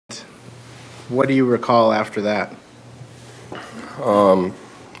What do you recall after that?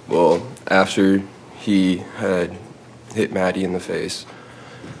 Well, after he had hit Maddie in the face,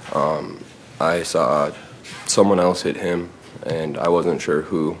 I saw someone else hit him, and I wasn't sure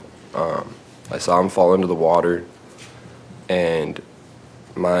who. I saw him fall into the water, and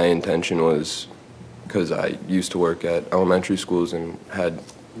my intention was, because I used to work at elementary schools and had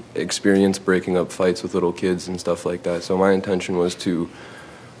experience breaking up fights with little kids and stuff like that, so my intention was to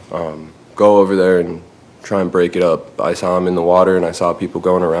go over there and try and break it up. I saw him in the water, and I saw people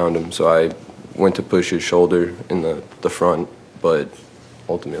going around him, so I went to push his shoulder in the front, but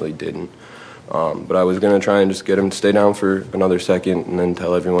ultimately didn't. But I was going to try and just get him to stay down for another second and then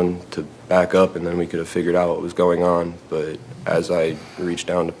tell everyone to back up, and then we could have figured out what was going on. But as I reached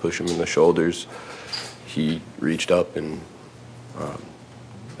down to push him in the shoulders, he reached up and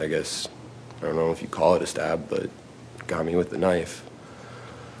I guess, I don't know if you call it a stab, but got me with the knife.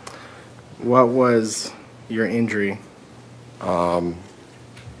 What was your injury? Well,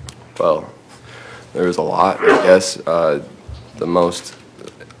 there was a lot, I guess. The most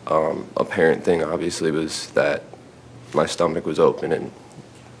apparent thing, obviously, was that my stomach was open and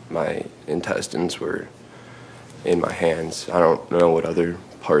my intestines were in my hands. I don't know what other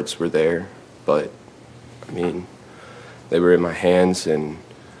parts were there, but, I mean, they were in my hands, and,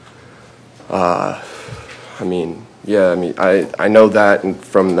 I know that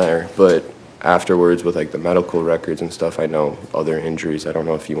from there, but afterwards with, like, the medical records and stuff, I know other injuries. I don't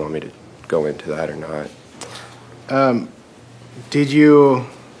know if you want me to go into that or not. Did you,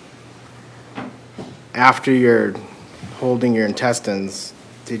 after you're holding your intestines,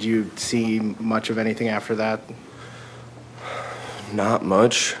 did you see much of anything after that? Not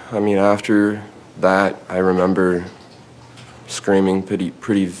much. I mean, after that, I remember screaming pretty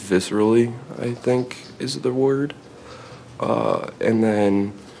viscerally, I think is the word. And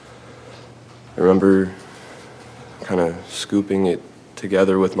then I remember kind of scooping it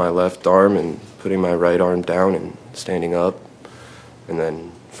together with my left arm and putting my right arm down and standing up, and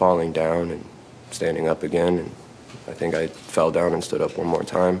then falling down and standing up again. And I think I fell down and stood up one more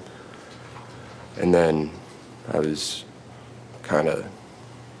time. And then I was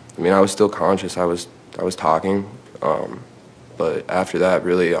I was still conscious. I was talking. But after that,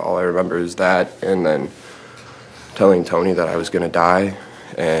 really, all I remember is that, and then telling Tony that I was going to die,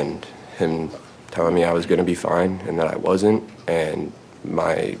 and him telling me I was going to be fine and that I wasn't. And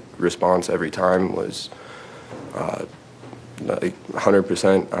my response every time was, like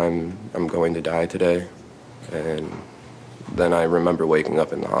 100%, I'm going to die today. And then I remember waking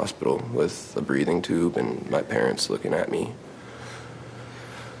up in the hospital with a breathing tube and my parents looking at me.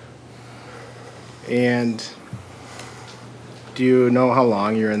 And do you know how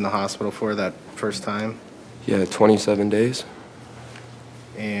long you were in the hospital for that first time? Yeah, 27 days.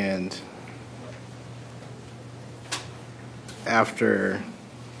 And after,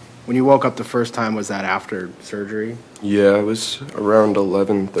 when you woke up the first time, was that after surgery? Yeah, it was around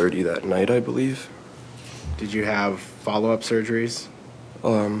 11:30 that night, I believe. Did you have follow-up surgeries?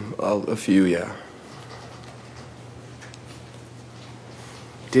 A few, yeah.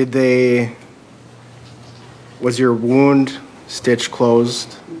 Was your wound stitched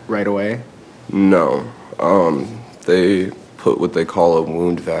closed right away? No. They put what they call a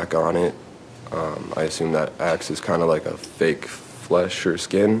wound vac on it. I assume that acts as kind of like a fake flesh or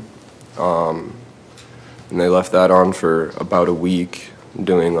skin. And they left that on for about a week,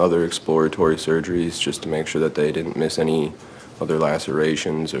 doing other exploratory surgeries just to make sure that they didn't miss any other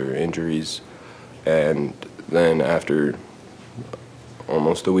lacerations or injuries. And then after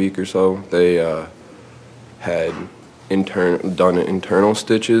almost a week or so, they had done internal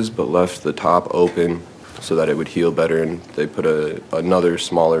stitches but left the top open so that it would heal better, and they put another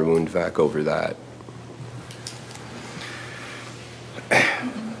smaller wound vac over that.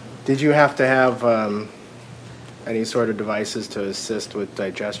 Did you have to have any sort of devices to assist with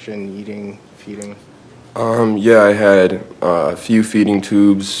digestion, eating, feeding? Yeah, I had a few feeding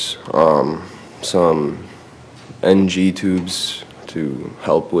tubes, some NG tubes to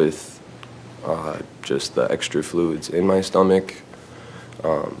help with just the extra fluids in my stomach.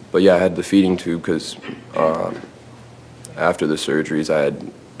 But yeah, I had the feeding tube because after the surgeries I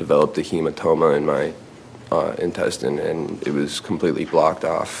had developed a hematoma in my intestine, and it was completely blocked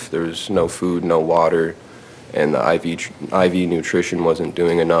off. There was no food, no water, and the IV nutrition wasn't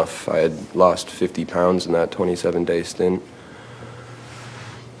doing enough. I had lost 50 pounds in that 27-day stint.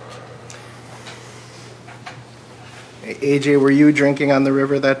 AJ, were you drinking on the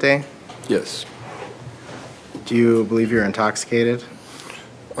river that day? Yes. Do you believe you're intoxicated?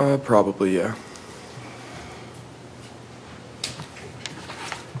 Probably, yeah.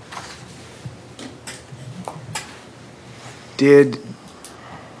 Do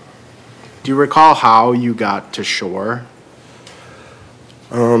you recall how you got to shore?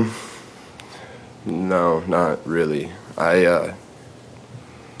 No, not really. I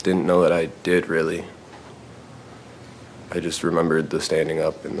didn't know that I did really. I just remembered the standing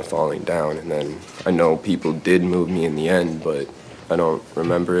up and the falling down, and then I know people did move me in the end, but I don't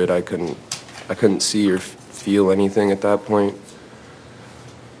remember it. I couldn't see or feel anything at that point.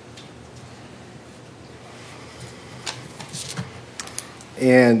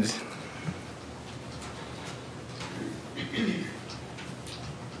 And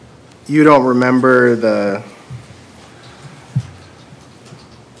you don't remember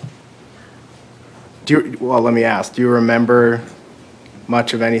well, let me ask, do you remember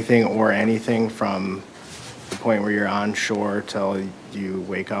much of anything or anything from the point where you're on shore till you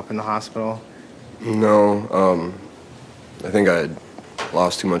wake up in the hospital? No, I think I had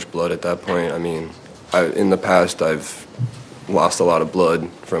lost too much blood at that point. I mean, in the past, I've lost a lot of blood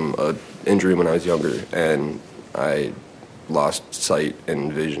from an injury when I was younger, and I lost sight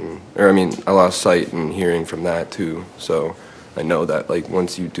and vision. I lost sight and hearing from that too. So I know that, like,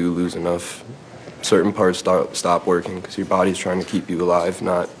 once you do lose enough, certain parts stop working because your body's trying to keep you alive,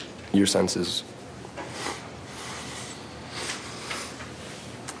 not your senses.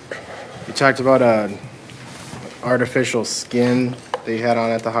 You talked about artificial skin they had on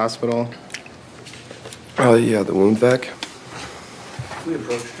at the hospital. Oh, yeah, the wound vac. We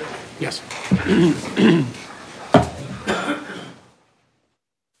approached it. Yes.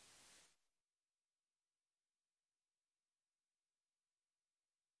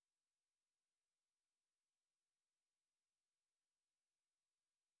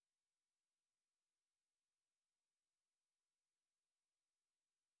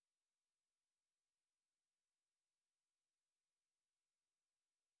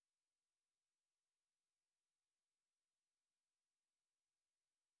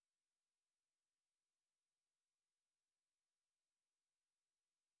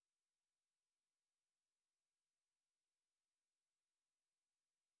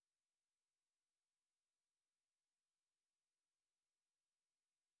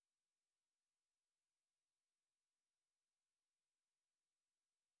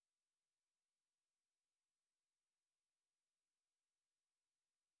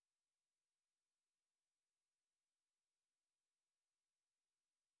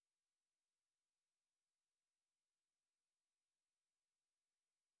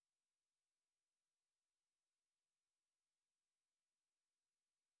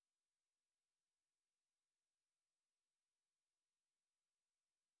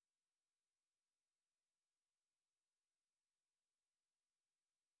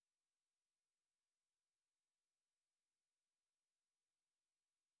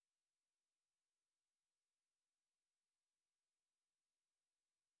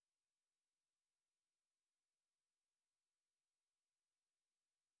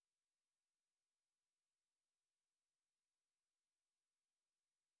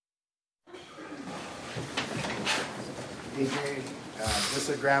 AJ, this is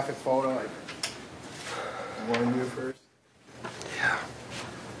a graphic photo. I warned you first. Yeah.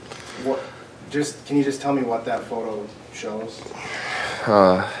 Can you just tell me what that photo shows?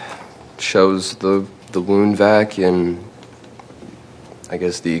 Shows the wound vac and I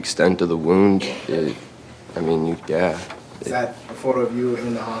guess the extent of the wound. Yeah. Is that a photo of you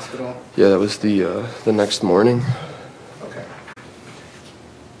in the hospital? Yeah, that was the next morning. Okay.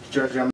 Judge,